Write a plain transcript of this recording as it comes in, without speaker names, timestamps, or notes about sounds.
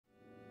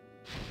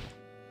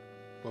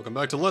Welcome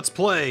back to Let's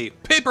Play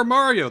Paper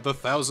Mario: The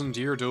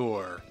Thousand-Year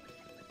Door.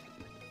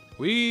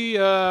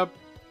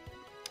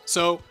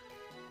 So,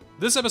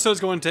 this episode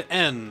is going to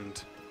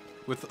end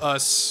with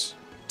us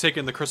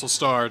taking the Crystal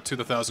Star to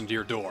the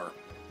Thousand-Year Door.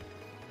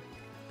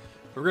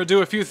 We're going to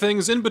do a few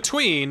things in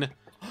between,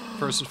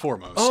 first and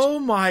foremost. Oh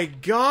my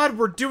god,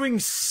 we're doing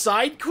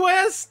side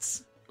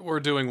quests? We're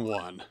doing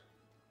one.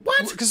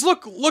 What? Because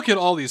look at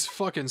all these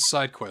fucking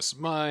side quests.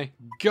 My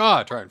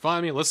god, try and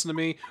find me, listen to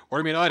me,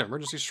 order me an item,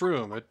 emergency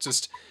shroom.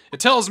 It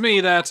tells me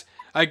that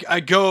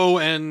I go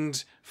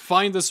and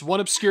find this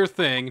one obscure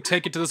thing,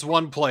 take it to this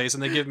one place,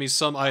 and they give me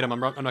some item I'm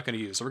not going to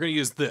use. So we're going to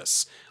use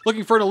this.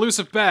 Looking for an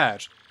elusive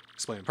badge.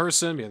 Explain in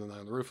person, be on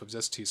the roof of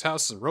ST's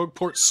house in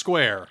Rogueport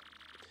Square.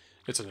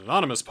 It's an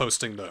anonymous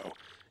posting, though.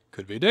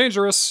 Could be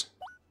dangerous.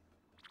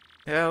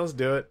 Yeah, let's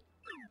do it.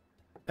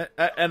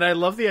 And I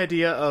love the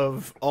idea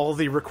of all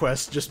the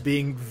requests just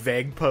being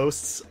vague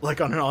posts,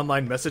 like on an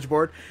online message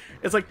board.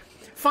 It's like,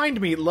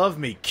 find me, love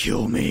me,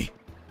 kill me.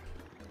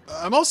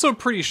 I'm also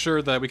pretty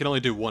sure that we can only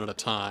do one at a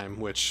time,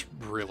 which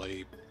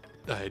really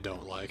I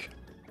don't like.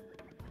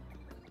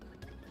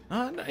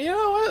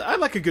 I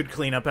like a good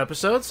cleanup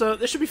episode, so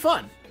this should be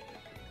fun.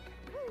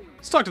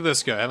 Let's talk to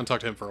this guy. I haven't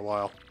talked to him for a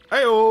while.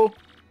 Hey-oh.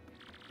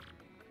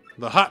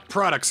 The Hot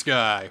Products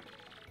guy.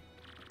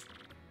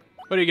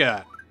 What do you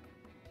got?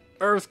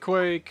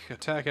 Earthquake,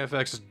 Attack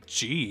FX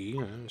G,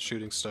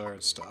 Shooting Star,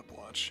 and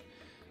Stopwatch.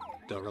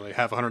 Don't really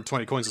have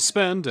 120 coins to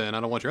spend, and I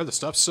don't want your other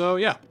stuff, so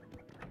yeah.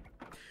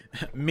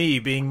 Me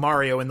being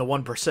Mario in the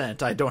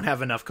 1%, I don't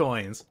have enough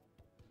coins.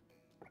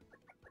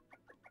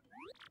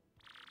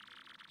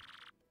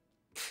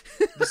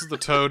 This is the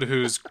Toad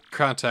whose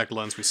contact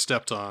lens we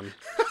stepped on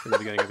in the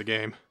beginning of the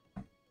game.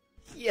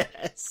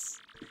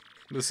 Yes.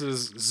 This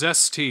is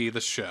Zesty,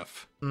 the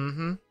chef.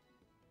 Mm-hmm.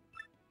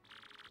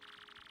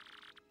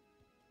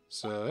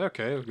 So,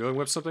 okay, we'll go and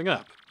whip something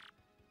up.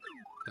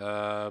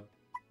 Okay.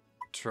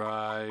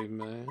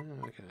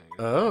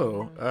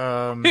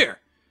 Oh, Here!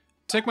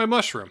 Take my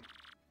mushroom.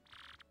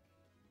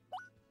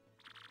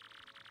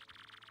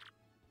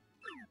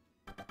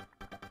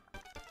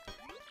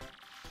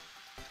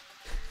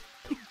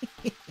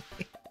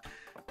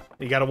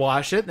 You gotta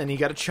wash it, then you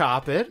gotta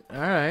chop it.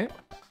 Alright.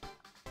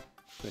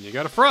 Then you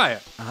gotta fry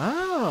it.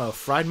 Oh,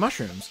 fried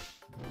mushrooms.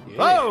 Yeah.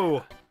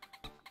 Whoa!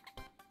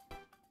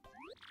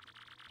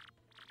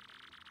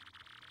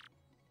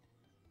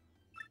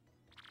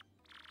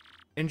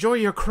 Enjoy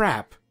your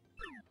crap.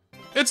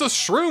 It's a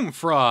shroom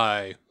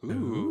fry! Ooh.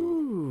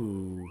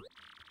 Ooh.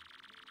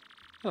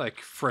 I like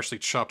freshly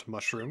chopped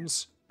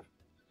mushrooms.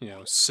 You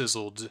know,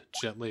 sizzled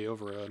gently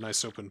over a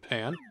nice open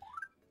pan.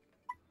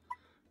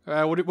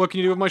 What can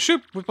you do with my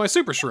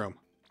super shroom?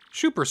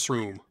 Super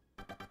shroom.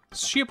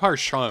 Super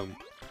shroom.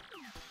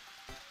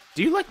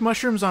 Do you like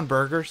mushrooms on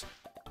burgers?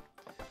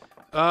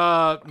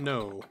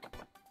 No.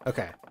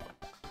 Okay.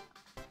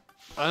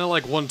 I don't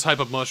like one type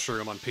of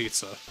mushroom on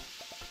pizza.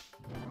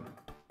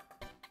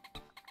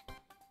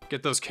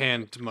 Get those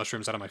canned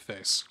mushrooms out of my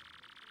face.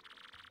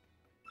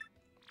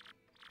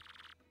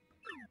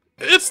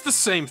 It's the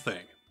same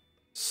thing.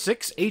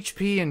 6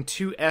 HP and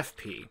 2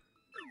 FP.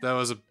 That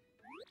was a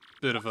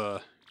bit of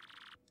a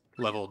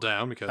level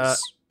down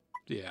because,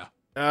 yeah.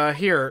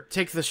 Here,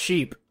 take the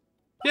sheep.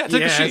 Yeah,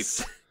 take the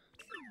sheep.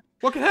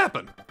 What could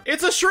happen?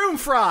 It's a shroom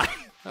fry!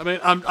 I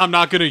mean, I'm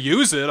not gonna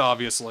use it,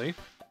 obviously.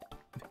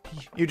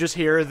 You just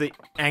hear the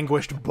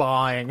anguished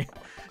bawing.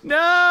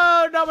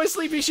 No, not my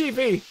sleepy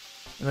sheepy!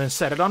 And then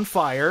set it on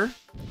fire.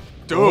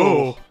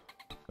 Oh.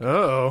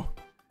 Oh.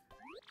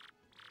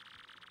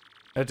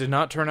 That did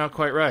not turn out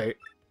quite right.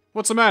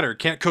 What's the matter?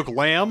 Can't cook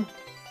lamb?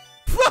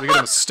 We got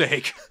a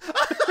mistake.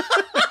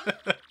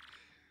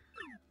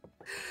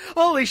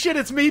 Holy shit,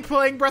 it's me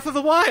playing Breath of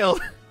the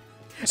Wild!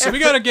 So we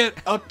gotta get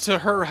up to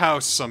her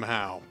house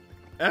somehow.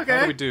 Okay.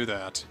 How do we do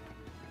that?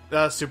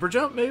 Super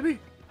jump, maybe?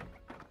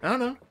 I don't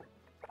know.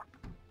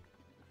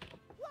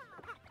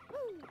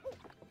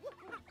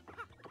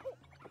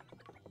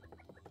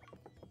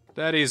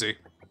 That easy.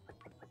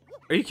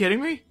 Are you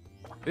kidding me?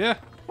 Yeah,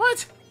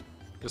 What?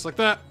 just like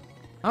that.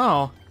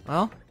 Oh,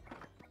 well.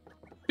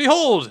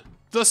 Behold!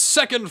 The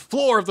second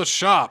floor of the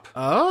shop!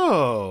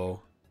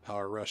 Oh.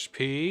 Power Rush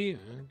P.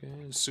 Okay.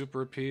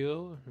 Super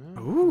Appeal.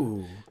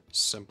 Ooh.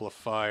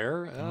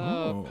 Simplifier.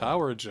 Oh.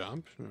 Power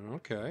Jump.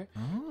 Okay.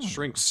 Oh.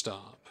 Shrink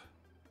Stomp.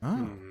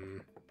 Oh.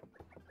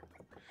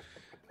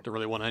 Don't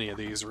really want any of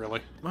these,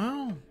 really.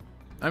 Well,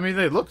 I mean,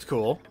 they looked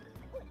cool.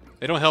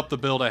 They don't help the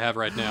build I have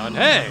right now. And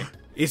hey!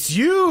 It's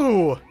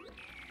you!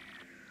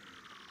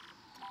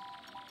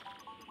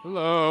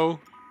 Hello.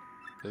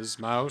 This is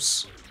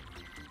Mouse.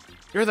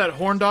 You're that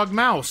horn dog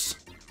mouse.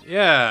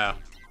 Yeah.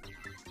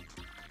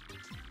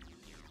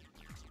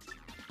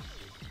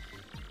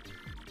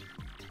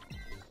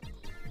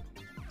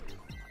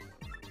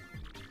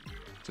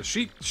 So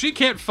she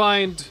can't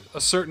find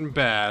a certain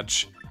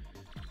badge,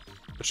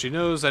 but she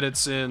knows that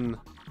it's in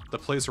the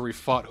place where we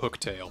fought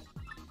Hooktail.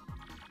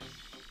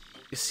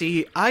 You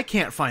see, I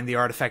can't find the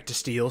artifact to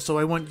steal, so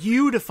I want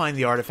you to find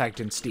the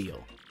artifact and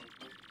steal.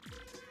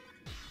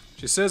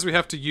 She says we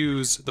have to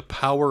use the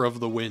power of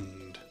the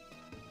wind.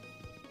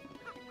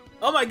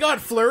 Oh my god,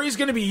 Flurry's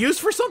gonna be used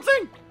for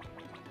something?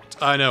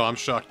 I know, I'm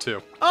shocked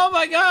too. Oh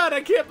my god,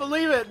 I can't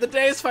believe it! The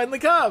day has finally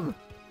come!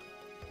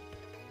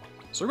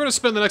 So we're going to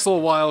spend the next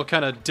little while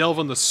kind of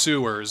delving the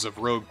sewers of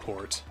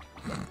Rogueport.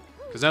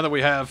 Because now that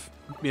we have,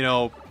 you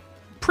know,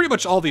 pretty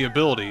much all the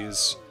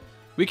abilities,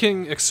 we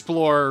can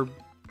explore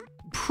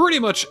pretty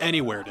much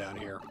anywhere down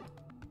here.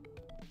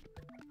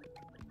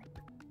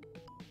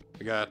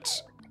 We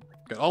got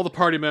all the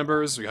party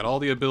members, we got all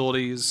the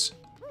abilities.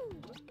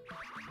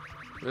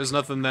 There's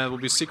nothing that will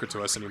be secret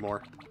to us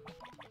anymore.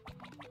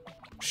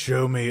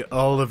 Show me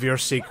all of your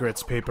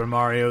secrets, Paper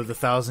Mario, the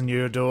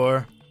Thousand-Year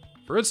Door.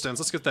 For instance,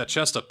 let's get that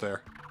chest up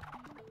there.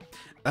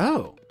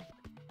 Oh.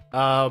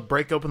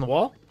 Break open the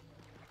wall?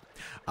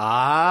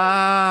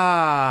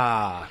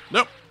 Ah.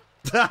 Nope.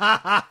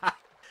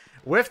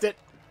 Whiffed it.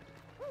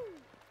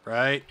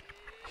 Right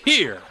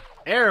here.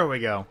 There we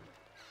go.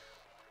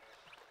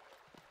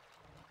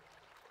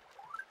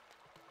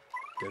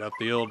 Get up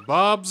the old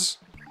bobs.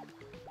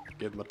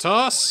 Give them a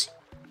toss.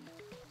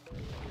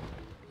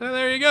 And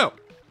there you go.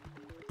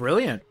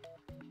 Brilliant.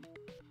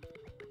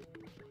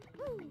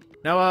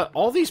 Now,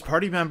 all these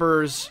party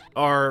members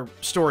are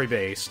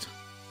story-based.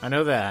 I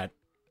know that.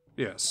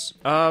 Yes.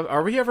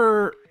 Are we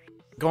ever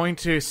going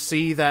to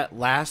see that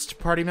last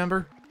party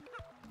member?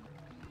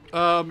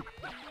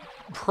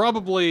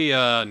 Probably,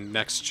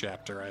 next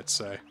chapter, I'd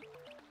say.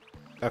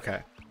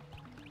 Okay.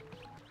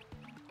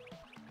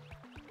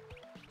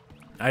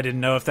 I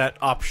didn't know if that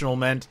optional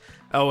meant,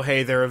 oh,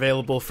 hey, they're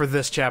available for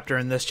this chapter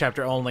and this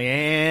chapter only,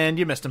 and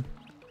you missed them.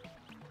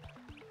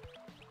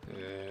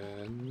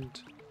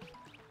 And...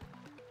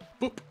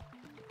 boop.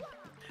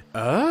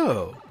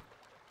 Oh.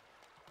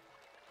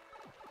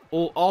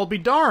 Well, I'll be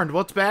darned,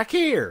 what's back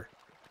here?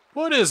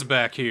 What is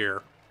back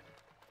here?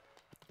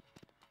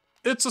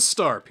 It's a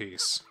star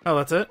piece. Oh,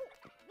 that's it?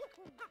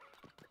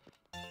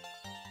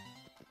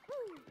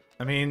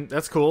 I mean,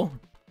 that's cool.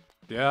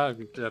 Yeah,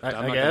 I'm not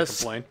gonna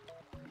complain.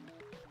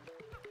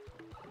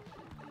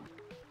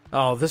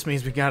 Oh, this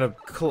means we gotta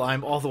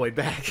climb all the way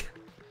back.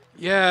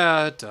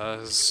 Yeah, it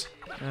does.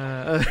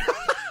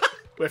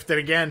 Whiffed it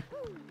again.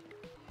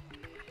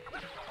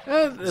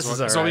 This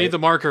is alright. So we need the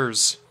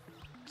markers.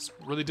 It's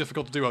really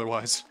difficult to do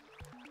otherwise.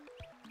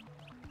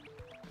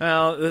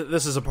 Well,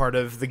 this is a part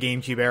of the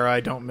GameCube era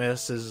I don't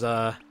miss, is,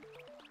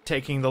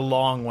 taking the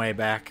long way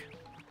back.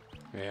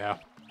 Yeah.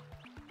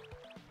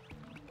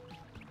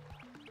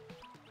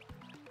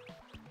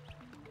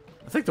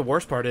 I think the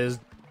worst part is,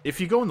 if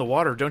you go in the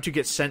water, don't you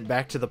get sent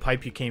back to the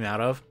pipe you came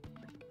out of?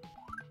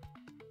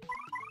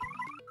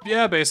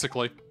 Yeah,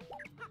 basically.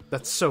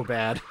 That's so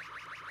bad.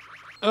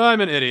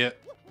 I'm an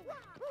idiot.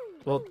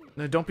 Well,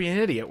 no, don't be an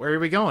idiot. Where are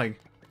we going?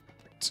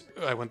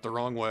 I went the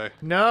wrong way.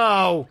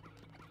 No!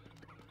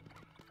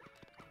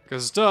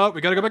 Because,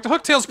 we gotta go back to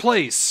Hooktail's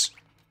place!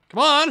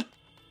 Come on!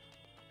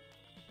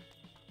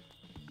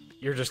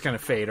 You're just gonna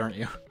fade, aren't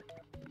you?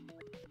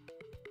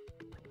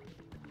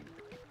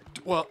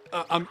 Well,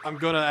 I'm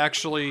gonna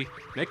actually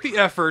make the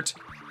effort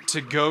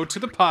to go to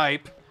the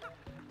pipe,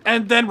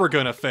 and then we're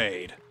gonna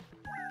fade.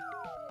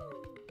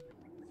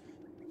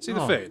 See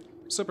the fade.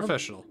 So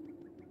professional.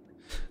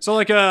 So,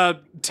 like,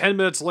 10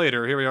 minutes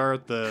later, here we are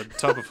at the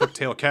top of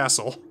Hooktail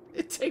Castle.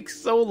 It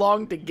takes so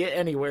long to get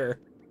anywhere.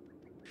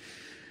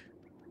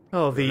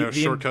 Oh, no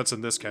shortcuts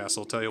in this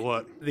castle, tell you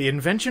what. The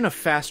invention of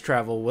fast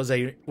travel was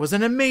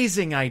an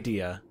amazing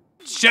idea.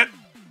 Shit!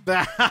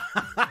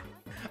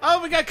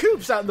 Oh, we got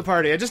Koops out in the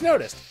party, I just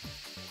noticed.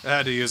 I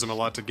had to use him a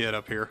lot to get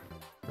up here.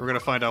 We're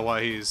gonna find out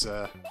why he's,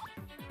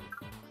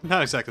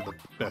 not exactly the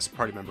best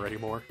party member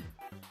anymore.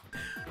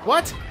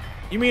 What?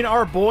 You mean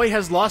our boy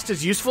has lost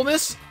his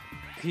usefulness?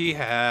 He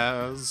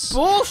has...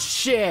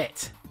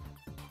 Bullshit!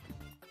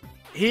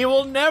 He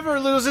will never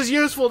lose his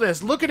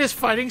usefulness. Look at his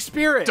fighting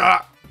spirit.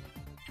 Ah!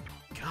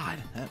 God,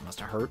 that must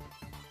have hurt.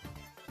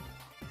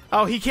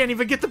 Oh, he can't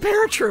even get the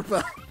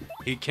paratrooper.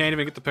 He can't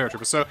even get the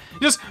paratrooper. So,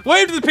 just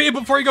wave to the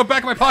people before you go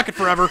back in my pocket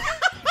forever.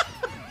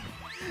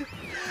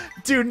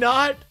 Do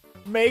not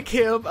make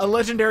him a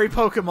legendary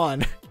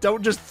Pokemon.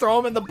 Don't just throw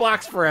him in the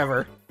box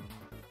forever.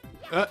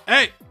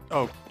 Hey!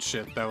 Oh,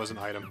 shit, that was an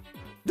item.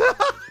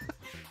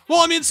 Well,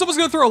 I mean, someone's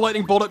gonna throw a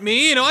lightning bolt at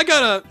me, you know, I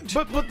gotta...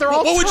 But they're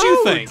all What toads. would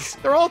you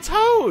think? They're all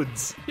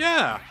toads.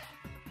 Yeah.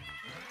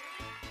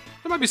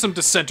 There might be some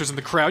dissenters in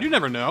the crowd, you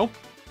never know.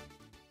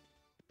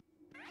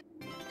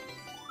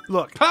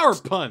 Look. Power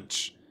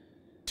Punch!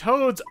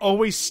 Toads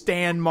always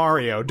stand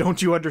Mario,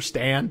 don't you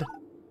understand?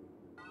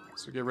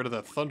 So get rid of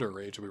that Thunder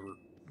Rage we were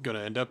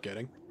gonna end up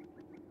getting.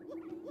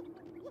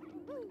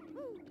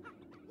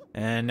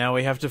 And now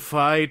we have to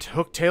fight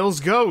Hooktail's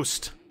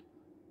ghost.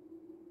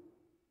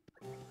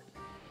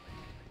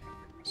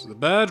 So the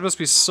badge must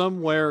be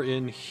somewhere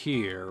in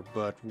here,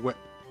 but where...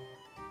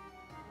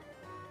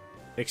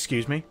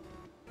 Excuse me?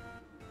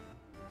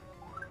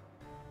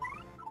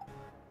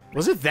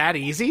 Was it that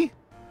easy?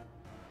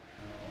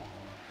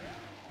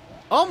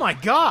 Oh my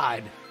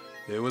god!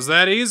 It was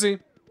that easy.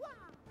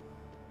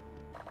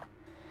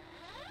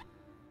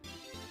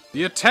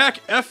 The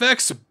Attack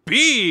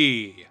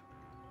FXB!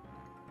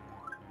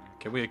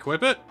 Can we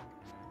equip it?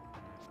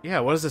 Yeah,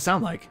 what does it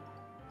sound like?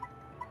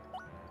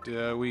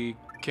 We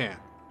can't.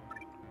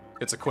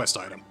 It's a quest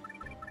item.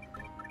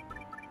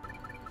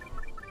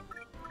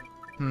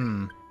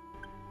 And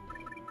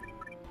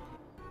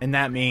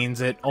that means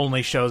it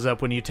only shows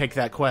up when you take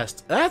that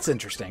quest. That's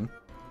interesting.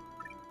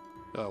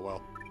 Oh,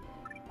 well.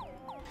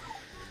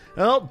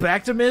 Oh,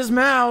 back to Ms.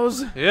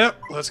 Mouse. Yep,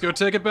 let's go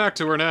take it back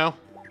to her now.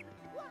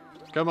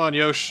 Come on,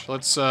 Yosh.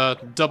 Let's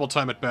double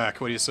time it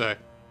back. What do you say?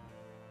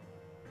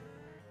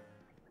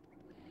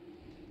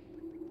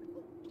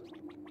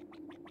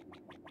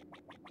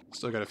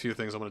 Still got a few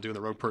things I want to do in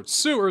the Rogueport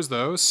sewers,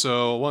 though,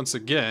 so once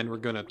again, we're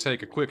going to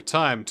take a quick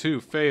time to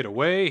fade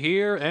away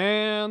here,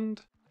 and...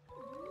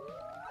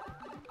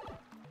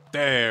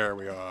 there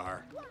we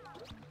are.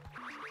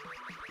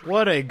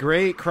 What a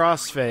great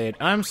crossfade.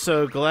 I'm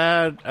so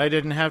glad I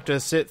didn't have to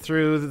sit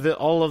through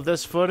all of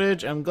this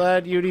footage. I'm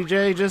glad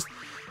UDJ just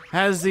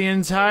has the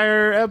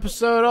entire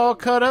episode all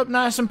cut up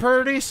nice and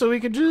pretty so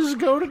we could just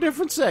go to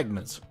different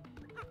segments.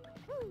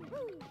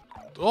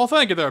 Well,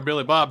 thank you there,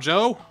 Billy Bob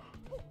Joe.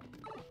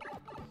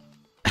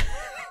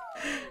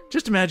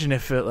 Just imagine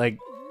if, like,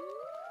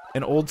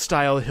 an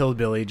old-style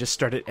hillbilly just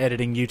started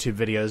editing YouTube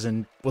videos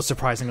and was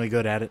surprisingly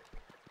good at it.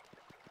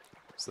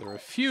 So there are a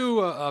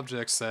few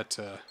objects that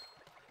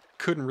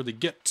couldn't really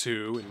get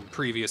to in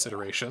previous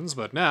iterations,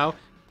 but now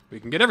we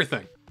can get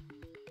everything.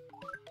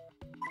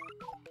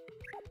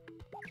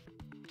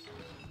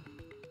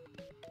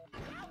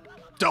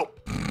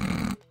 Dope.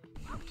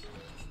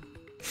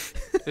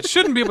 It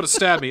shouldn't be able to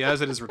stab me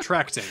as it is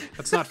retracting.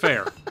 That's not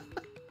fair.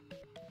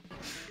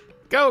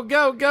 Go,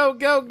 go, go,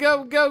 go,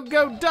 go, go,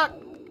 go, duck!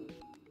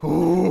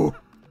 Ooh!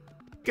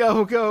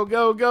 Go, go,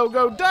 go, go,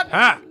 go, duck!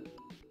 Ha!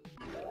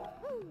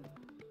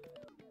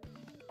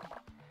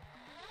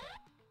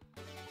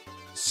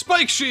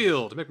 Spike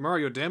Shield! To make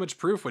Mario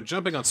damage-proof when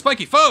jumping on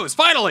spiky foes,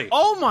 finally!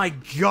 Oh my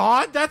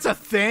god, that's a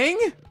thing?!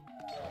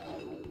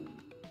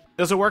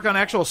 Does it work on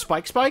actual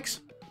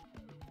spikes?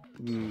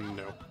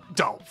 No.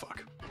 Oh,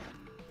 fuck.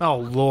 Oh,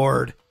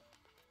 Lord.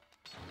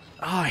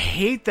 Oh, I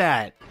hate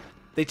that.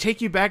 They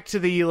take you back to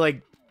the,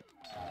 like,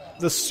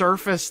 the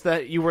surface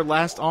that you were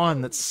last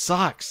on. That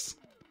sucks.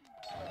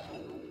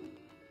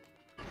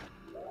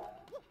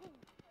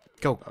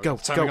 Go, go,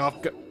 timing go,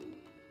 off. go.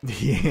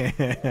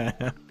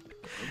 Yeah.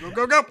 Go,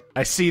 go, go!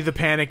 I see the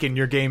panic in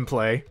your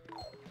gameplay.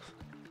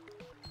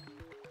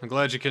 I'm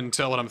glad you can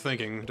tell what I'm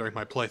thinking during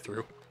my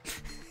playthrough.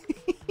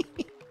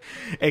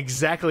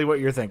 Exactly what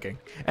you're thinking.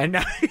 And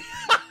now...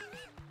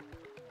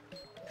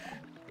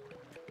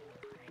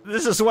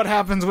 This is what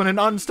happens when an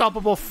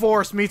unstoppable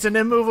force meets an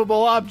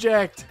immovable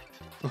object.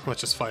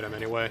 Let's just fight him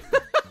anyway.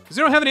 Because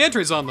you don't have any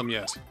entries on them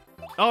yet.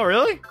 Oh,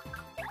 really?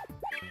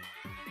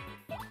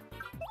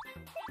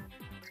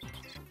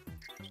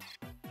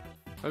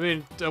 I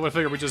mean, I would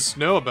figure we just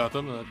know about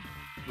them,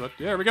 but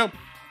yeah, here we go.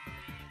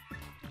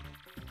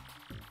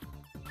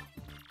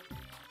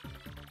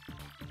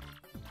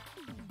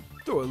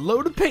 Throw a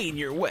load of pain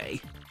your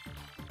way.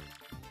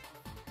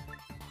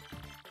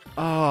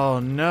 Oh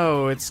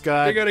no, it's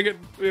got... We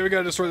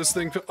gotta destroy this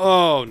thing.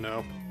 Oh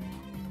no.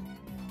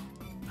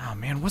 Oh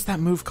man, what's that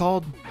move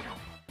called?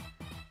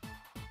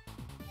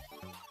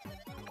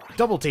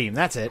 Double team,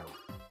 that's it.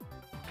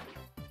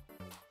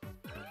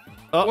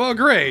 Oh. Well,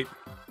 great.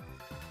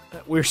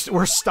 We're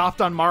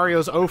stopped on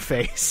Mario's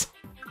O-face.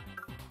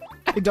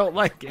 I don't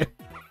like it.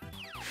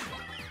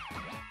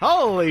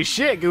 Holy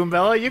shit,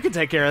 Goombella, you can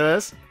take care of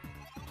this.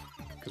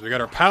 Because we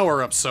got our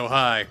power up so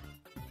high.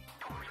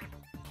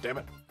 Damn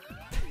it.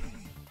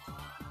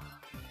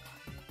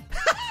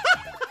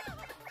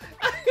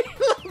 I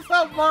love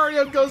how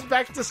Mario goes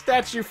back to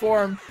statue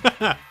form.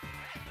 Oh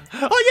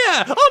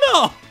yeah!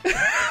 Oh no!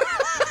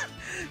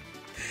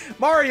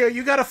 Mario,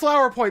 you got a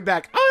flower point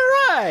back.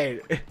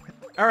 Alright!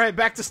 Alright,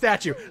 back to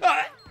statue.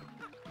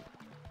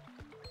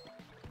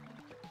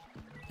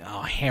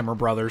 Oh, Hammer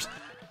Brothers.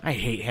 I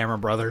hate Hammer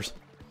Brothers.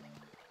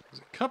 There's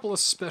a couple of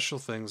special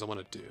things I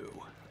want to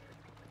do.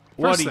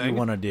 What do you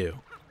want to do?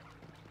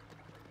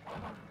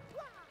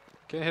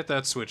 Can't hit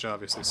that switch,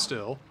 obviously,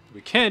 still.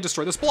 We can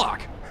destroy this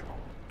block.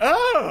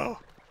 Oh!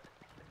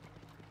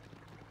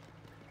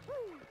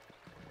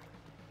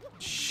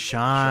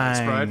 Shine.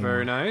 Sprite,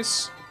 very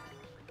nice.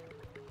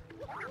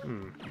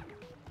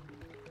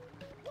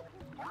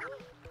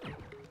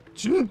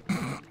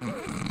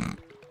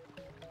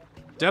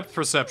 Depth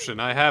perception,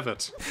 I have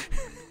it.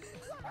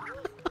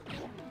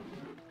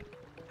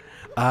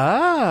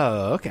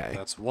 Oh, okay.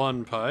 That's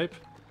one pipe.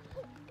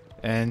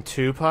 And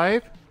two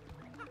pipe?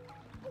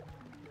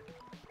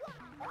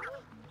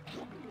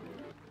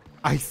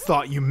 I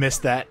thought you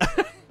missed that.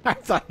 I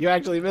thought you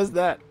actually missed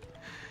that.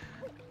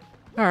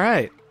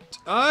 Alright.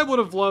 I would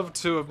have loved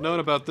to have known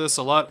about this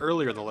a lot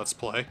earlier in the Let's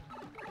Play.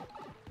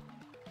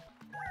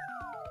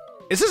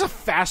 Is this a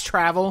fast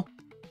travel?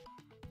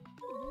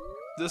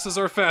 This is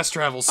our fast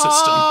travel system.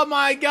 Oh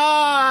my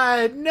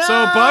god! No! So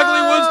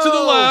Boggly Woods to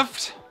the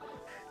left.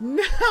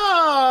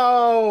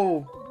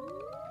 No!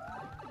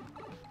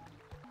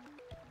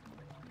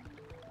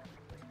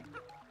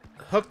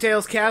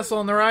 Hooktail's castle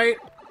on the right.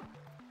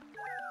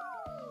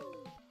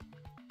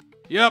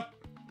 Yep.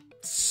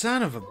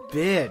 Son of a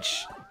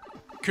bitch.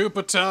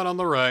 Koopa Town on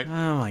the right.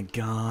 Oh my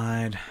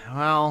god.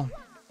 Well,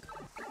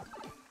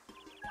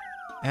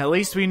 at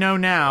least we know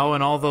now,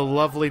 and all the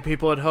lovely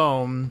people at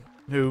home,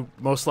 who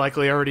most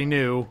likely already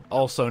knew,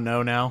 also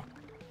know now.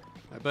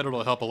 I bet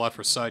it'll help a lot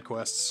for side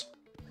quests.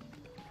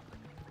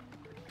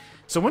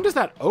 So when does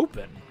that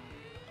open?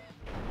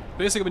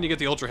 Basically when you get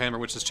the Ultra Hammer,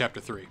 which is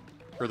Chapter 3.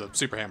 Or the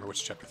Super Hammer,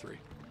 which is Chapter 3.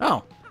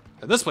 Oh.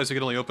 And this place we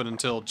can only open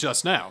until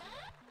just now.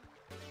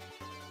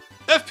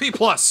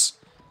 FP+!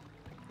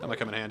 That might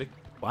come in handy.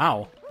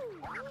 Wow.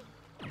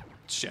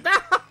 Shit.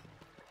 I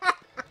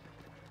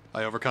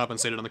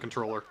overcompensated on the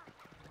controller.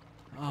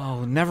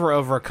 Oh, never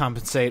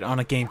overcompensate on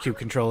a GameCube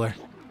controller.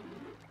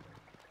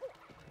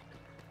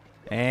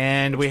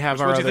 And we have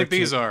our What do other you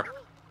think these are?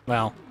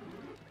 Well,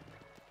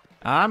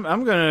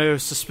 I'm gonna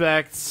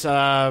suspect,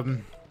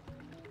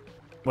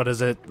 what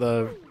is it?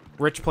 The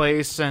Rich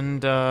Place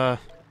and, is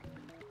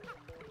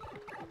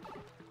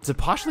it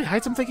Poshley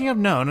Heights I'm thinking of?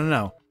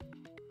 No.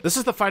 This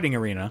is the fighting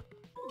arena.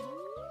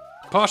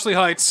 Poshley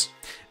Heights.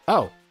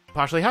 Oh,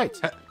 Poshley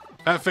Heights.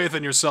 Have faith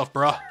in yourself,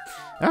 brah.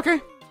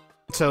 Okay.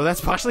 So that's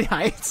Poshley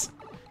Heights.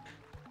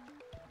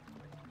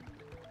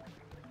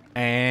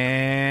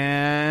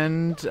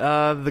 And,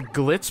 the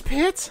Glitz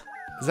Pit?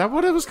 Is that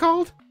what it was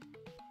called?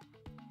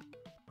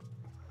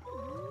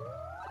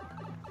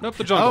 Nope,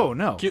 the jungle. Oh,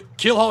 no.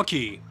 Kill Hall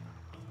Key.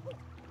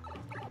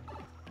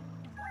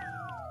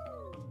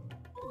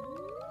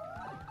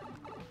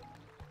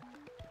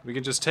 We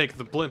can just take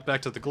the blimp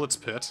back to the Glitz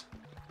Pit.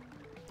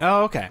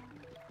 Oh, okay.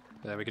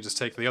 And we can just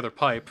take the other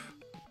pipe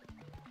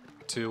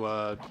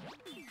to,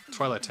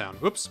 Twilight Town.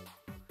 Whoops.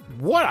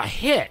 What a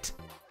hit!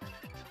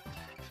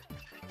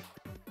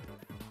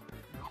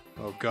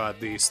 Oh god,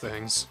 these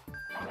things.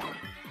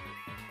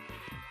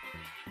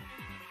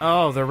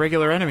 Oh, they're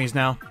regular enemies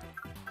now.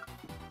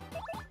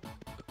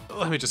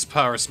 Let me just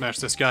power smash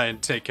this guy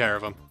and take care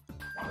of him.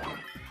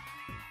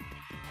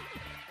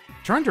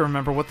 Trying to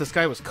remember what this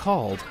guy was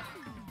called.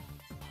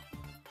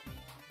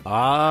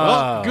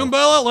 Ah. Well,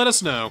 Goombella, let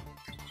us know.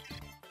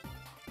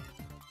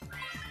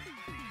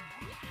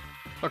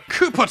 A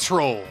Koopa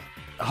Troll!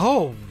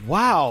 Oh,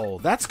 wow.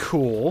 That's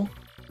cool.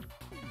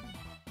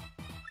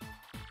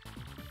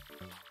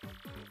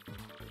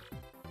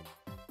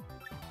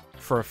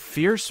 For a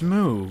fierce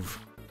move.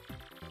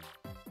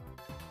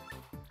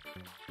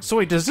 So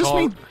wait, does this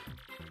mean...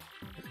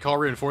 Call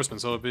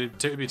reinforcements, so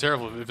it'd be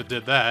terrible if it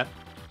did that.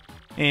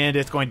 And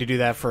it's going to do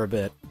that for a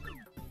bit.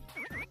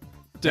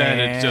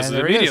 And it does it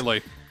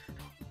immediately.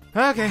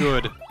 Okay.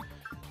 Good.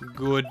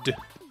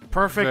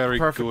 Perfect, Very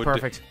good.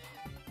 perfect.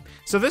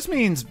 So this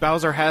means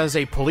Bowser has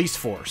a police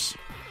force,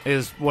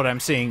 is what I'm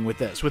seeing with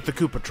this, with the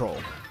Koopa Troll.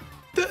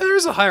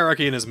 There's a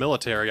hierarchy in his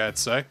military, I'd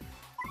say.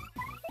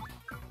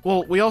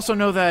 Well, we also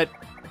know that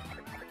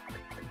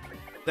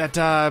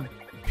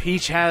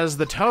Peach has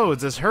the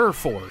Toads as her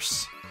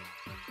force.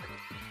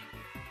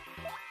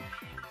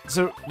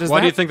 So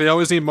Why do you think they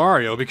always need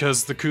Mario?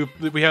 Because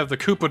we have the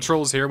Koopa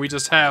Trolls here. We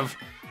just have,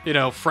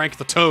 Frank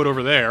the Toad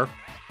over there.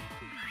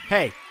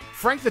 Hey,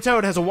 Frank the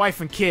Toad has a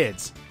wife and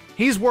kids.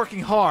 He's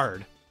working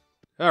hard.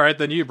 All right,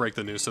 then you break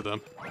the news to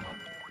them.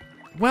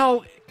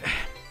 Well,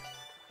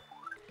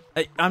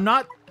 I'm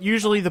not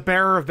usually the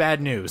bearer of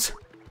bad news.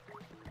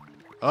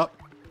 Up.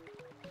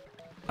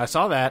 I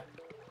saw that.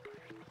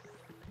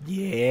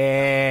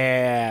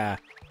 Yeah.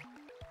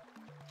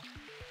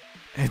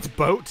 It's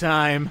boat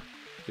time.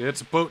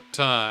 It's boat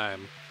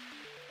time.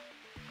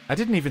 I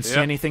didn't even see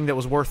anything that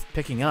was worth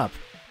picking up.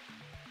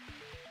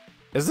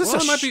 Is this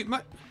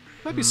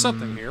might be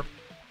something here.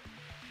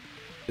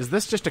 Is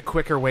this just a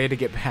quicker way to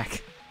get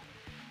back?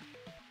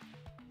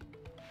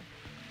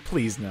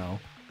 Please no.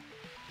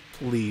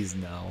 Please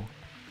no.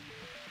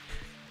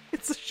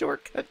 It's a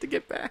shortcut to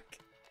get back.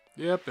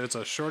 Yep, it's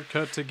a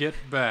shortcut to get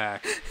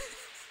back.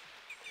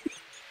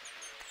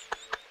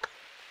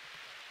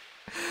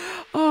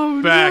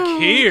 Oh, back no.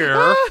 here?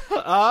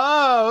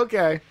 Oh,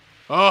 okay.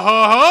 Oh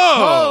ho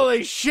ho!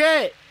 Holy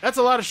shit! That's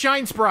a lot of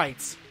shine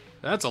sprites.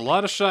 That's a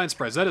lot of shine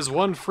sprites. That is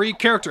one free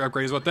character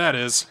upgrade is what that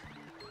is.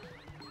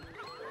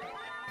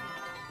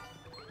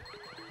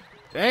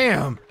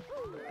 Damn.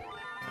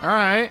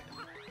 Alright.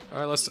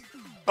 Alright, let's...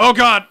 Oh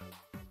god!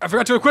 I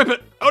forgot to equip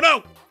it! Oh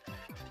no!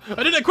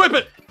 I didn't equip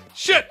it!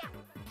 Shit!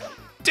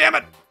 Damn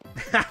it!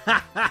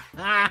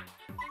 I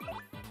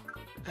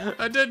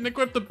didn't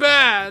equip the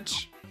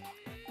badge!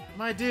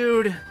 My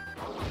dude.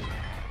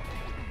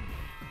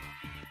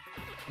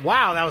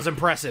 Wow, that was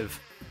impressive.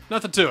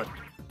 Nothing to it.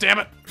 Damn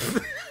it!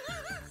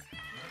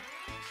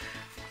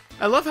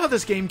 I love how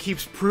this game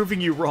keeps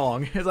proving you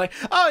wrong. It's like,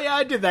 oh yeah,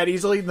 I did that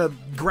easily, and the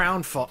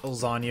ground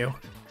falls on you.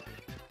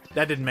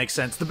 That didn't make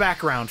sense. The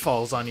background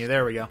falls on you.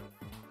 There we go.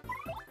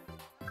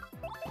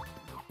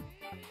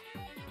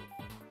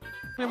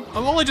 I'm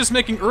only just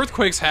making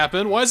earthquakes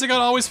happen. Why is it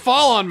gonna always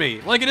fall on me?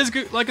 Like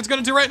it's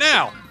gonna do right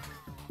now.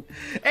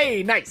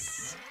 Hey,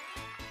 nice.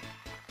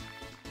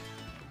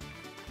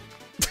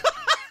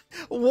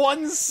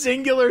 One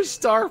singular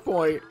star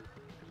point.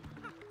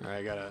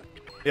 Alright, I gotta...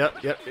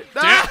 Yep.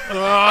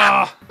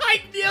 Ah!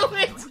 I knew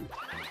it!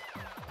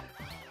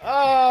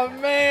 Oh,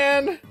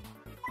 man.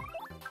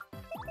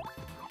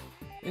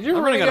 I'm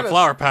running out of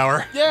flower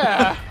power.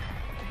 Yeah.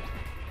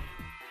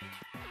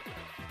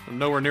 I'm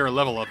nowhere near a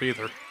level up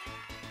either.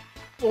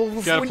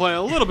 Well, Gotta play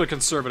a little bit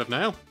conservative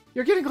now.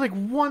 You're getting like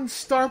 1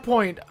 star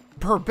point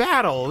per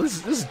battle.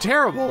 This is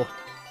terrible.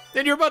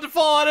 And you're about to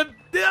fall out of...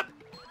 Yep.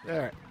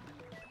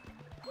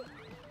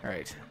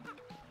 Alright.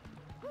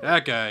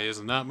 That guy is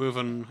not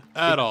moving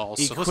at all,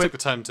 so let's take the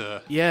time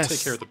to take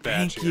care of the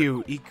badge thank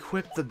you.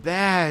 Equip the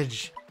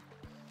badge.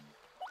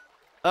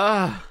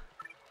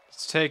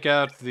 Let's take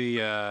out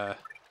the,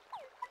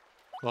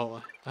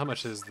 well, how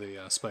much is the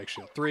spike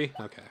shield? 3?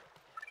 Okay.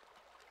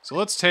 So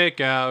let's take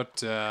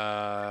out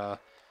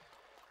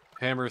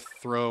Hammer,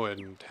 Throw,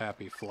 and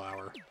Happy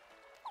Flower.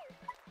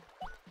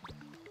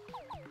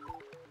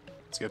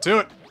 Let's get to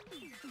it.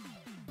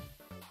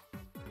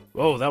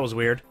 Whoa, that was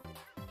weird.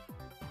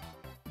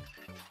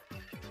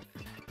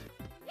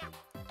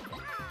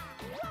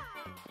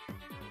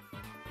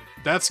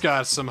 That's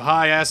got some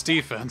high-ass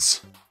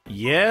defense.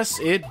 Yes,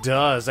 it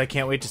does. I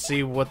can't wait to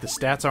see what the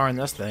stats are in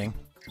this thing.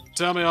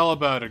 Tell me all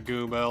about it,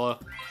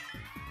 Goombella.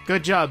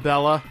 Good job,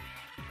 Bella.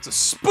 It's a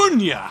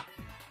Spunya!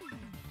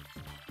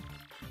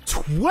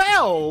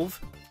 12?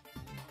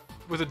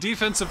 With a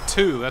defense of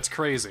 2, that's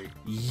crazy.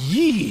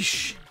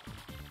 Yeesh.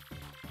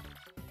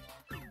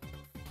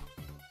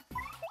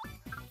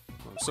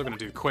 I'm still gonna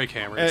do Quake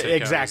Hammer and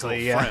take exactly, out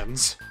his yeah. little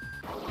friends.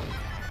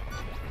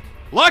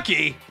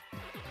 Lucky?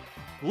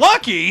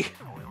 Lucky?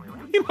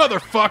 You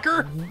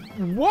motherfucker!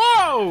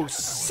 Whoa!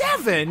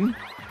 7?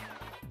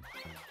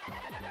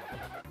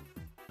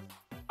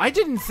 I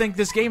didn't think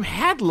this game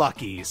had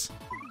luckies.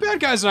 Bad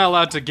guys are not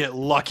allowed to get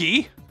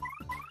lucky.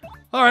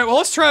 Alright, well,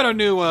 let's try out our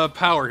new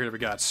power here we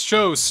got.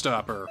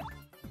 Showstopper.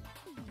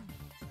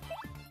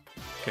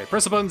 Okay,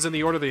 press the buttons in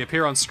the order they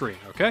appear on screen,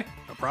 okay?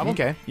 No problem.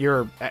 Okay,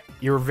 you're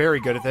very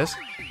good at this.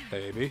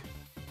 A, B.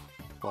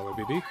 Y, Y,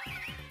 B, B.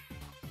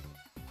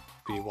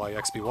 B, Y,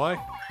 X, B, Y.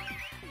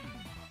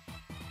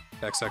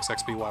 X, X,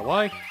 X, B, Y,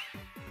 Y.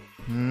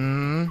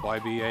 Y,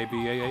 B, A,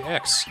 B, A, A,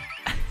 X.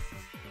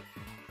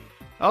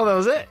 Oh, that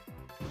was it?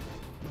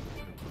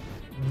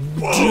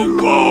 Boom,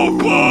 boom,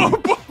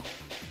 boom, boom.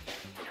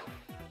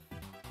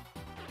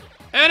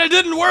 And it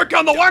didn't work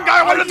on the one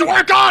guy I wanted it to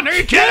work on! Are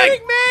you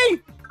kidding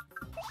me?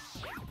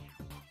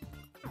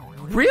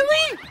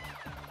 Really?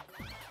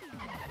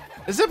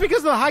 Is it because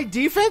of the high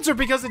defense or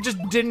because it just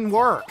didn't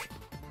work?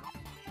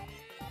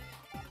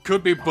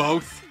 Could be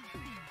both.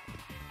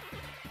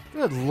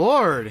 Good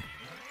lord.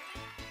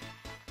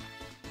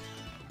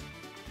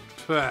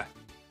 Pah.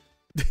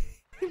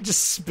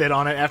 Just spit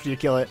on it after you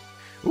kill it.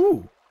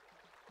 Ooh.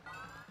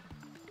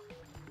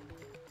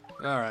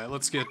 Alright,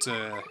 let's get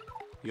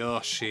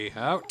Yoshi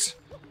out.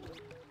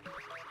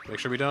 Make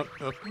sure we don't...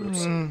 Oh,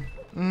 oops.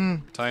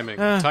 Timing.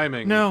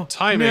 Timing. No.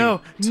 Timing.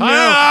 No.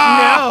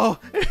 Ah!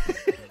 No.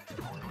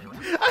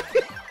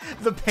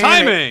 The panic.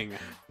 Timing!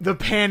 The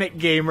panic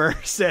gamer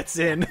sets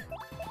in.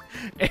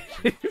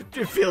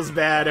 It feels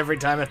bad every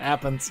time it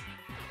happens.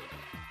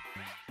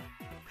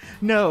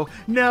 No.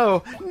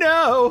 No.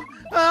 No.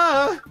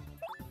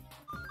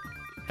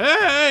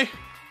 Hey!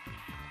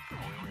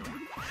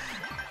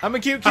 I'm a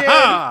cute kid.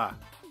 Ha!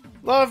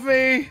 Love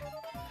me.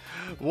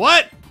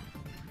 What?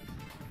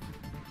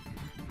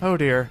 Oh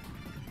dear.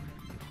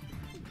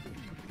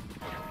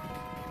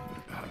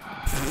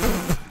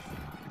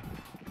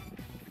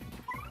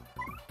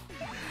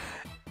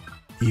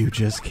 You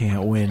just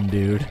can't win,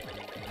 dude.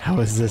 How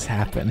does this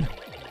happen?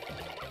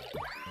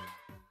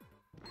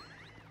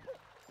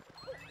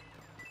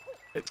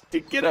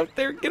 Get up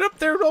there, get up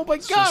there, oh my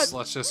god!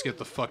 Let's just get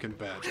the fucking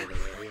badge over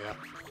there,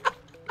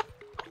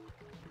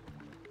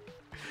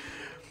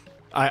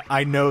 yeah.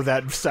 I know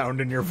that sound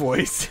in your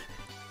voice.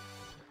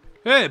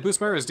 Hey, it boosts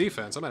Mario's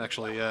defense. I might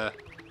actually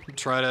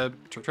try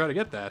to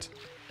get that.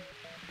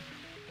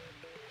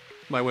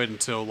 Might wait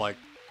until like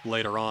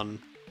later on,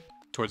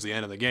 towards the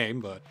end of the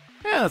game, but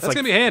Yeah, that's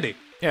gonna be handy.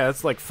 Yeah,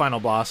 it's like final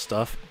boss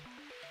stuff.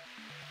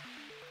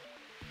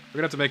 We're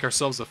gonna have to make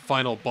ourselves a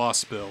final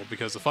boss build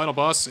because the final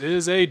boss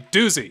is a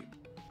doozy,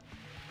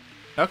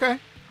 Okay.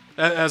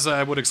 as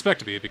I would expect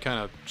to be. It'd be kind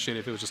of shitty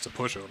if it was just a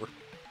pushover.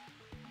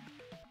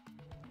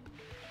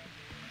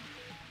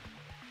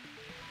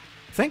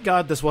 Thank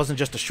God this wasn't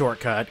just a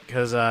shortcut,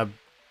 because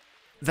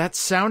that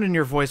sound in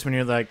your voice when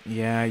you're like,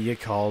 yeah, you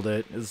called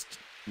it, is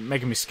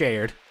making me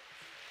scared.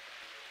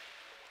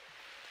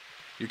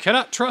 You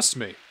cannot trust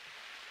me.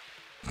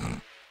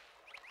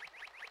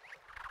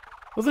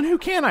 Well, then who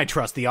can I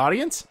trust? The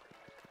audience?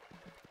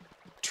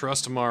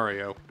 Trust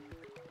Mario.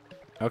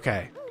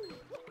 Okay.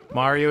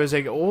 Mario is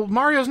well,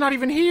 Mario's not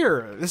even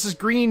here. This is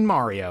Green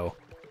Mario.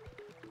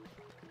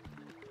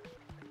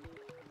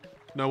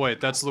 No,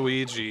 wait, that's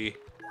Luigi.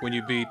 When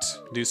you beat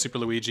New Super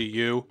Luigi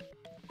U,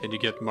 and you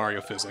get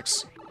Mario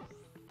physics.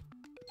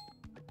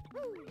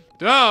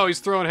 Oh, he's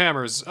throwing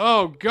hammers.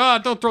 Oh,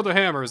 God, don't throw the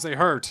hammers. They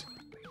hurt.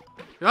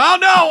 Oh,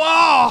 no!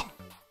 Oh!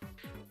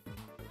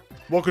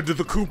 Welcome to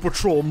the Coup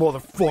Patrol,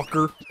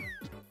 motherfucker.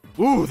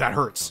 Ooh, that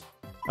hurts.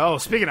 Oh,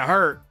 speaking of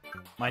hurt,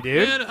 my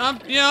dude. I'm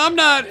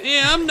not.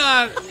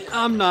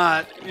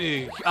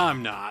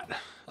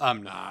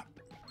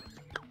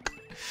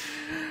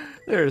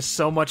 There's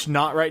so much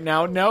not right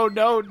now.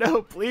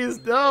 No, please,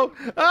 no.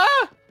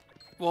 Ah!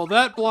 Well,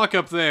 that block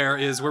up there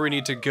is where we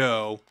need to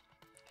go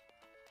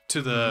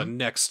to the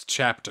next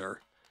chapter.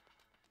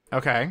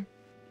 Okay.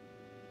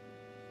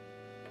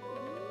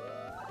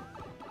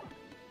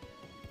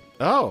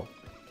 Oh.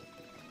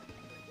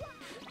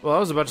 Well, I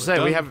was about to say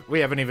we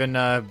haven't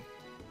even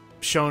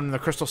shown the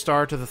crystal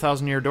star to the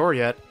 1,000-year door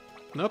yet.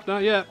 Nope,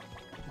 not yet.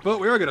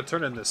 But we are going to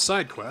turn in this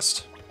side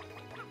quest.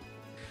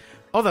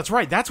 Oh, that's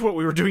right. That's what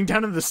we were doing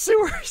down in the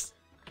sewers.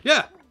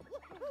 Yeah.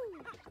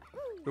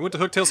 We went to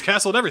Hooktail's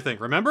castle and everything,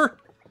 remember?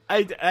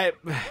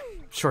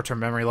 Short-term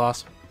memory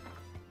loss.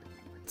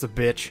 It's a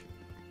bitch.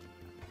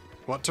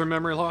 What term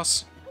memory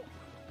loss?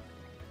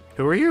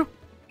 Who are you?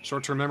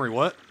 Short-term memory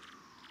what?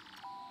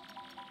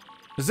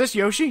 Is this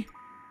Yoshi?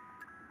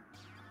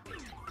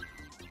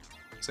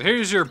 So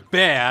here's your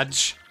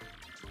badge.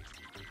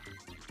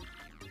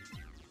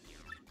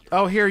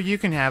 Oh, here, you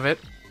can have it.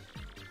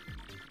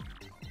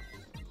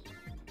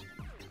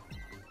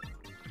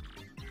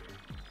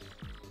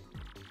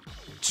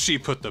 She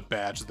put the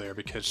badge there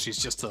because she's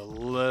just a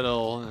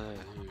little...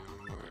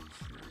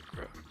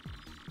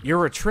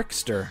 You're a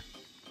trickster.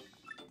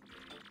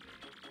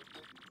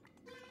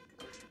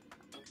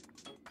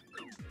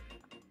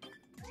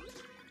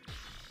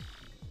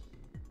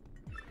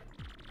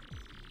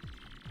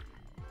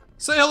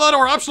 Say hello to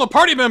our optional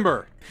party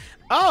member!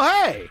 Oh,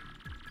 hey!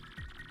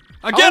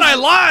 Again, I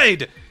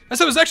lied! I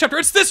said it was next chapter.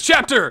 It's this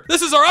chapter!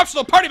 This is our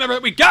optional party member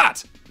that we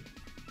got!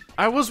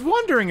 I was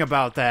wondering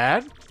about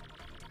that.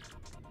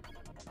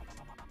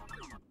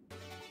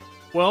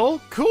 Well,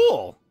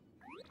 cool.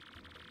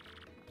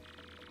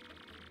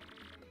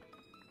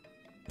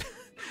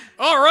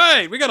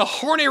 Alright, we got a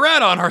horny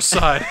rat on our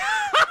side.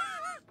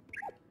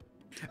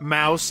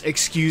 Mouse,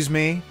 excuse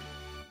me.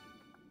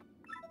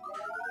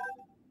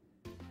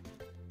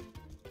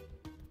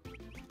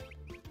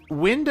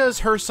 When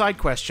does her side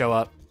quest show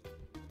up?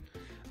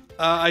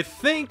 I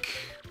think...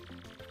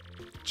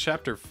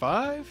 Chapter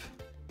 5?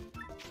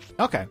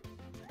 Okay.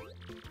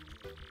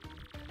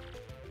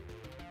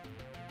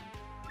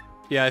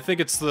 Yeah, I think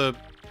it's the...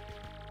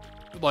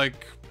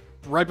 Like,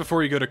 right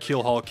before you go to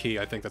Keel Hall Key,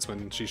 I think that's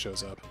when she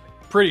shows up.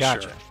 Pretty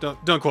Gotcha. sure.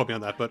 Don't quote me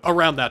on that, but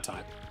around that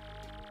time.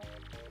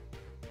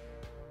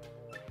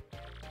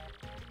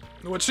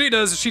 What she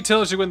does is she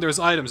tells you when there's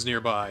items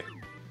nearby.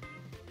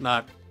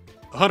 Not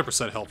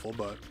 100% helpful,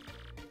 but...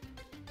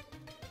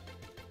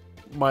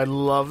 My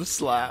love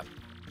slap.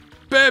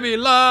 Baby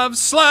love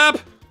slap!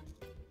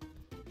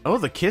 Oh,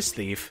 the kiss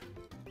thief.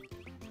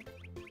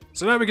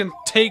 So now we can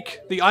take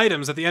the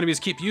items that the enemies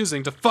keep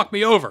using to fuck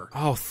me over.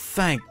 Oh,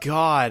 thank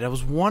God. I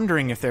was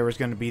wondering if there was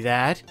going to be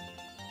that.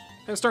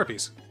 And a star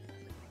piece.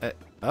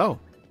 Oh,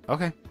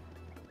 okay.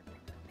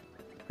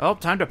 Oh,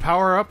 time to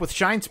power up with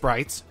shine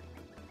sprites.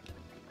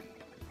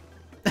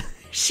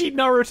 She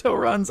Naruto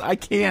runs. I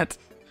can't.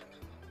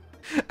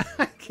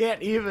 I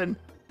can't even.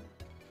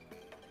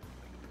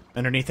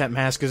 Underneath that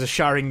mask is a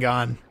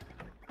Sharingan.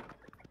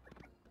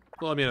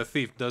 Well, I mean, a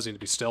thief does need to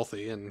be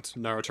stealthy, and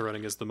Naruto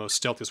running is the most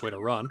stealthiest way to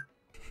run.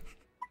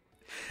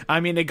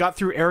 I mean, it got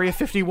through Area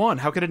 51.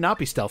 How could it not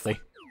be stealthy?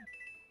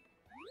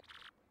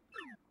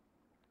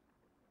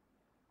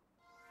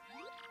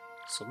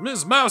 So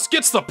Ms. Mouse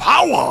gets the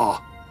power!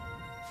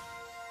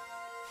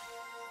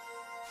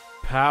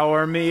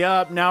 Power me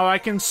up. Now I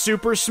can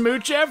super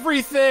smooch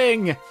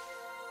everything!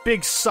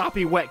 Big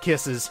soppy wet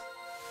kisses.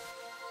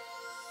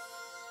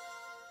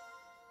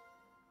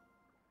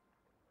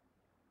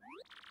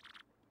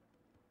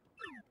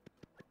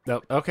 Oh,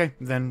 okay,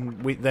 then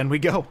we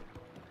go.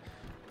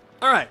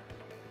 All right.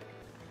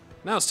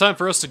 Now it's time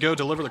for us to go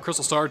deliver the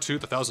crystal star to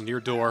the 1,000-year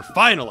door.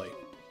 Finally.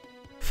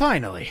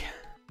 Finally.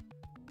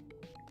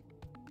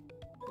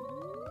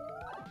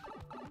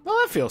 Well,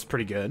 that feels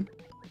pretty good.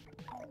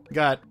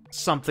 Got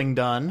something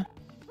done.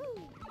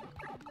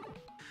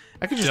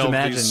 I could just Delve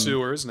imagine these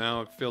sewers.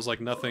 Now it feels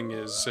like nothing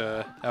is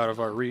out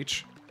of our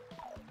reach.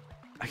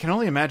 I can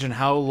only imagine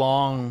how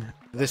long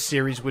this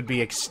series would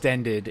be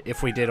extended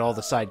if we did all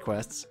the side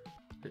quests.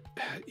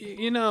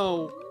 You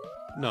know,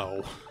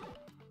 no.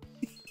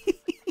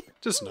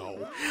 Just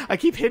no. I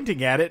keep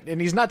hinting at it,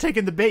 and he's not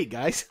taking the bait,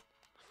 guys.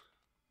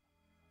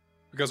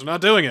 Because we're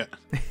not doing it.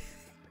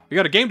 We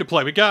got a game to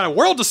play. We got a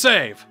world to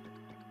save.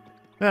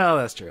 Well,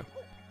 that's true.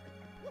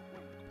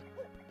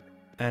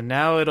 And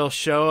now it'll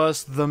show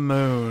us the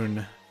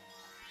moon.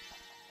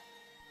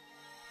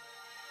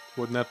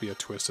 Wouldn't that be a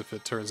twist if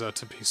it turns out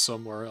to be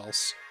somewhere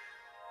else?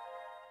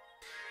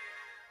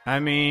 I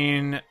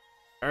mean,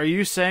 are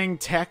you saying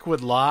tech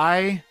would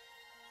lie?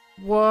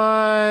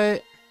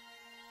 What?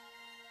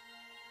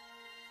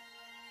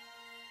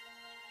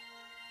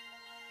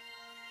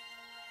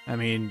 I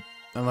mean,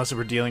 unless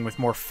we're dealing with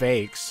more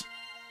fakes.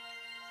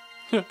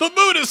 The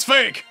moon is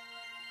fake!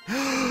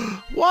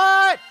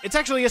 What? It's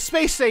actually a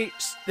space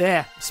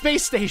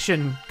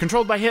station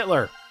controlled by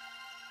Hitler.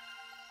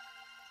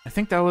 I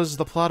think that was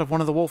the plot of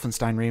one of the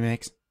Wolfenstein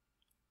remakes.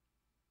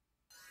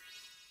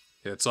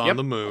 It's on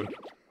the moon.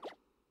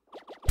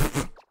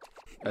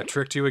 I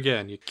tricked you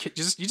again. You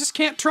just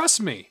can't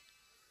trust me.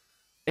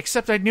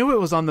 Except I knew it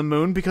was on the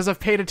moon because I've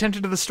paid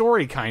attention to the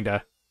story,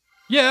 kinda.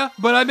 Yeah,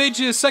 but I made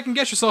you second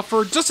guess yourself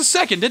for just a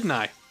second, didn't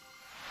I?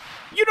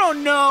 You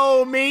don't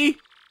know me!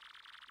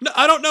 No,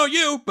 I don't know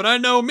you, but I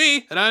know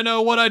me, and I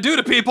know what I do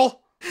to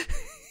people.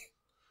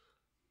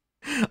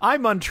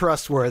 I'm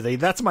untrustworthy.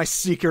 That's my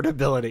secret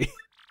ability.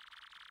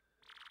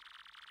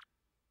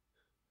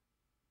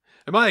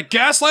 Am I a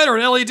gaslight or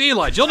an LED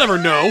light? You'll never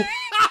know.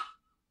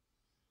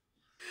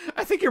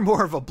 I think you're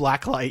more of a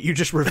black light. You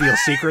just reveal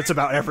secrets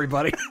about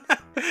everybody.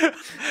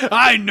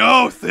 I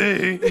know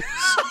things.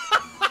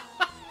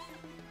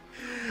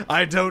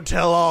 I don't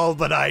tell all,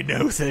 but I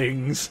know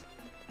things.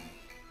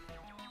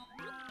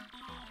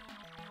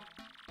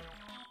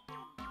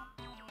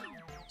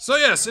 So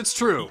yes, it's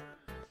true.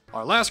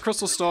 Our last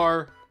crystal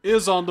star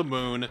is on the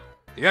moon.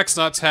 The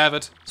X-Nauts have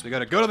it, so we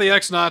gotta go to the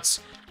X-Nauts,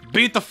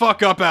 beat the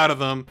fuck up out of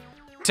them,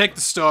 take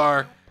the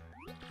star,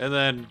 and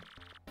then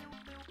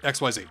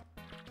XYZ.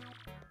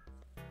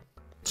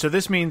 So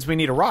this means we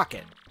need a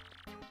rocket.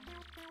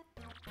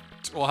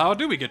 Well, how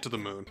do we get to the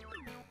moon?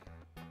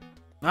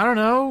 I don't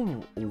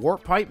know.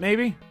 Warp pipe,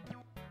 maybe?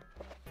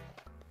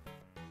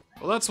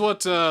 Well, that's what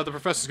the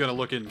professor's gonna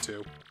look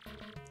into.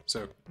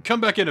 So, come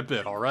back in a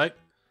bit, alright?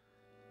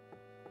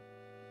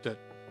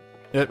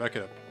 Back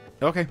it up.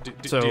 Okay.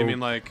 Do you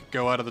mean, like,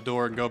 go out of the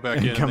door and go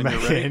back in come and then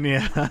back you're ready? in,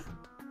 yeah.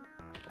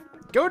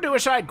 Go do a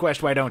side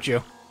quest, why don't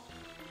you?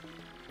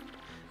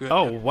 Good.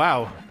 Oh,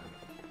 wow.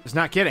 He's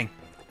not kidding.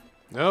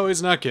 No,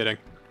 he's not kidding.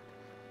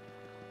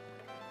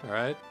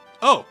 Alright.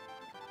 Oh!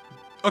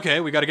 Okay,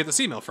 we gotta get this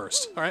email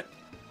first. Alright.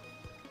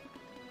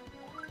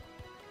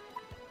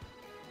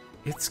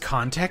 It's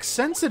context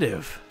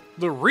sensitive.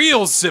 The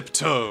real Zip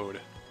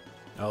Toad!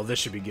 Oh, this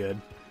should be good.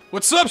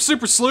 What's up,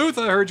 Super Sleuth?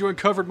 I heard you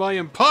uncovered my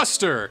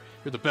imposter!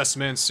 You're the best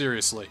man,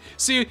 seriously.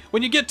 See,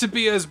 when you get to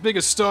be as big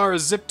a star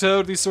as Zip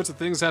Toad, these sorts of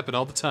things happen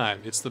all the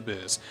time. It's the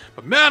biz.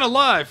 But man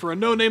alive, for a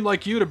no-name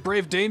like you to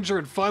brave danger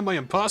and find my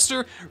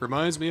imposter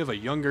reminds me of a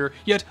younger,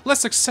 yet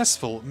less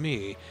successful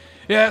me.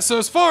 Yeah, so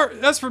as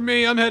for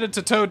me, I'm headed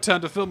to Toad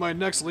Town to film my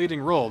next leading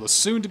role, the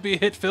soon-to-be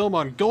hit film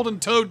on Golden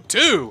Toad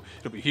 2.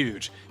 It'll be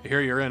huge. You hear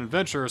you're in an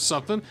adventure or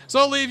something, so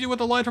I'll leave you with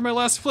a line from my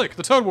last flick,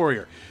 The Toad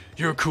Warrior.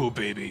 You're cool,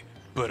 baby,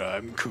 but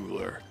I'm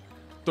cooler.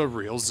 The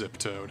real Zip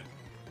Toad.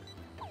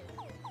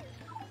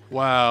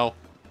 Wow,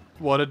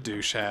 what a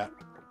douche hat.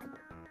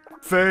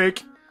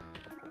 Fake.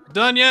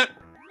 Done yet?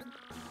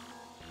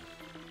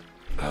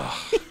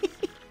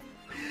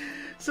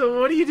 So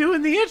what do you do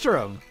in the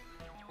interim?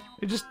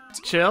 You just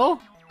chill?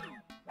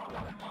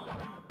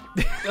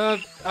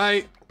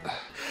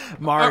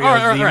 Mario, All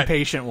right. the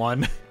impatient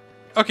one.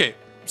 Okay,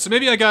 so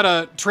maybe I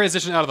gotta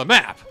transition out of the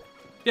map.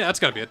 Yeah, that's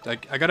gotta be it.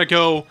 I gotta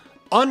go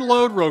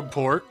unload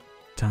Rogueport.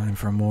 Time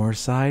for more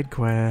side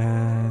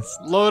quests.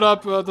 Load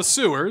up the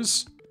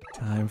sewers.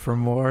 Time for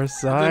more Then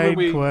side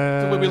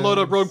quests. when we load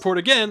up Rogueport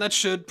again, that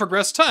should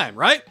progress time,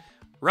 right?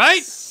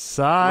 Right?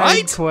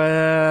 Side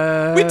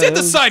quest. We did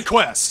the side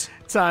quest!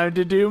 Time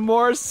to do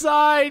more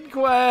side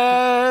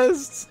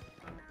quests.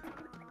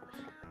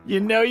 You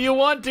know you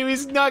want to.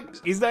 He's not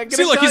gonna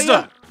See, look, tell he's you.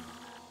 done.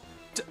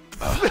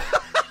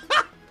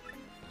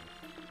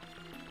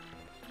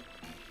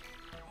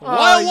 A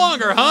while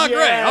longer, huh? yes.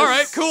 Great. All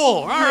right,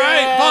 cool. All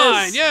right,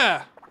 fine,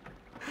 yeah.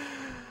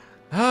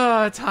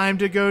 Time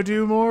to go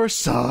do more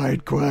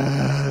side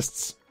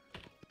quests.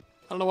 I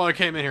don't know why I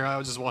came in here. I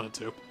just wanted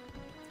to.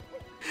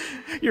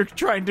 You're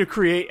trying to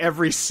create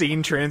every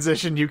scene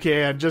transition you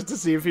can just to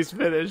see if he's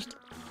finished.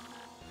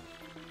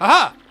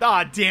 Aha!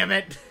 Aw, damn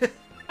it.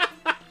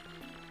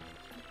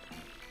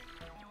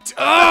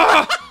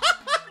 Ah!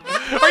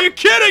 Are you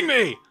kidding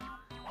me?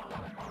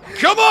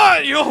 Come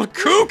on, you old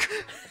kook!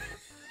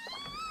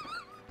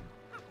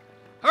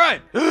 All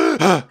right.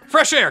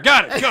 Fresh air.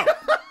 Got it. Go.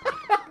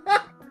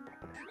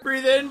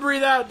 Breathe in,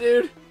 breathe out,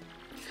 dude.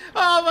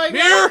 Oh my god.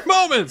 Mere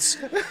moments.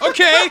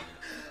 Okay.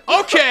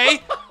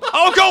 Okay.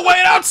 I'll go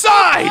wait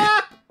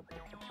outside.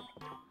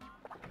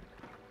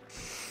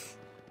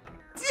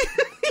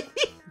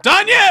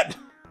 Done yet?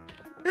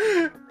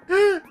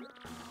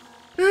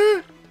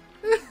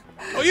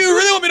 Oh, you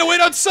really want me to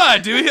wait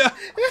outside, do you?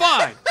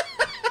 Fine.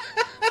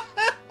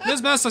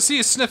 Ms. Mouse, I see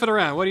you sniffing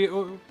around. What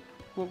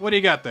do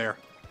you got there?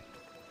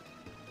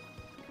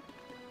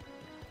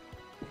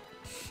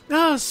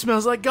 Oh,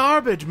 smells like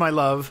garbage, my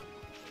love.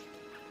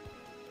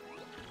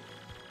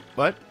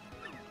 What?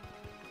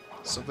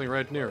 Something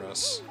right near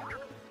us.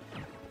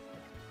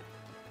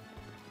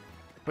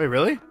 Wait,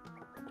 really?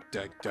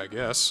 I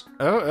guess.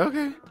 Oh,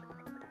 okay.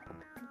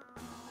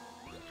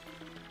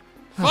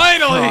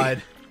 Finally!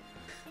 God.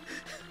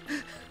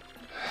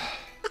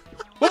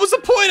 What was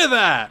the point of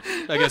that?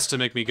 I guess to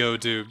make me go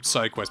do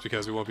side quests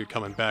because we won't be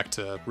coming back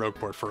to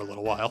Rogueport for a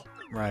little while.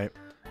 Right.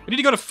 We need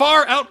to go to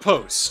Far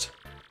Outpost.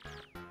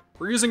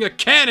 We're using a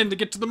cannon to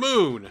get to the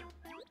moon!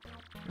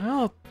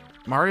 Well,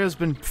 Mario's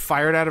been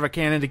fired out of a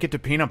cannon to get to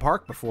Peanut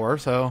Park before,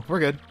 so we're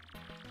good.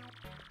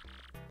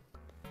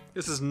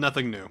 This is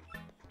nothing new.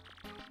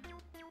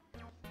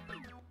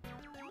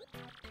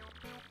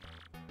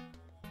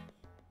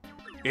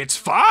 It's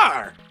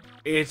far!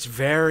 It's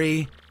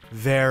very,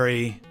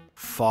 very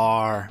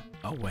far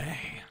away.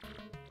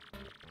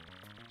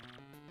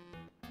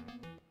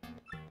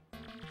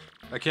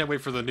 I can't wait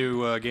for the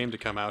new game to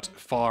come out,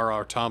 Far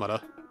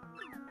Automata.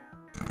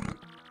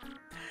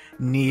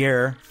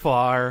 Near,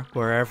 far,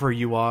 wherever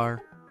you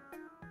are.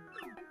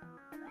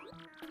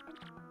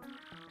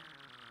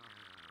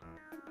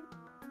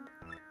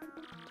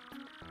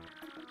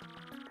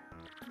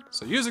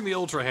 So using the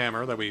Ultra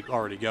Hammer that we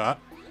already got,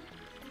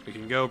 we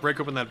can go break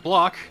open that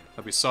block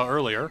that we saw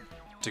earlier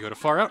to go to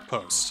Far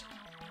Outpost.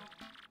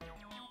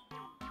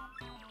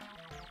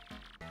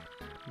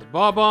 The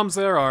Bob-Bombs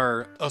there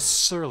are a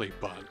surly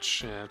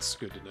bunch. Yeah, it's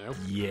good to know.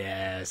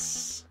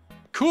 Yes.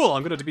 Cool,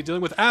 I'm going to be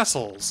dealing with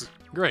assholes.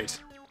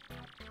 Great.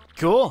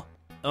 Cool.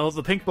 Oh,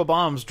 the Pink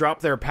Bob-Bombs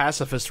dropped their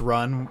pacifist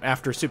run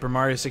after Super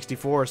Mario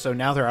 64, so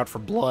now they're out for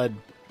blood.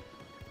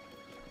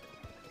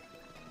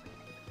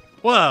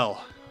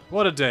 Well,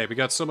 what a day. We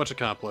got so much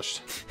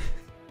accomplished.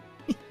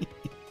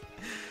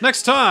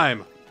 Next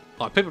time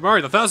on Paper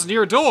Mario the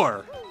 1000-Year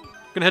Door,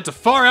 gonna head to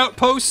Far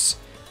Outposts,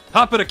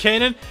 hop in a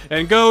cannon,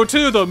 and go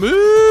to the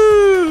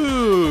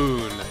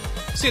moon!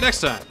 See you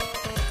next time.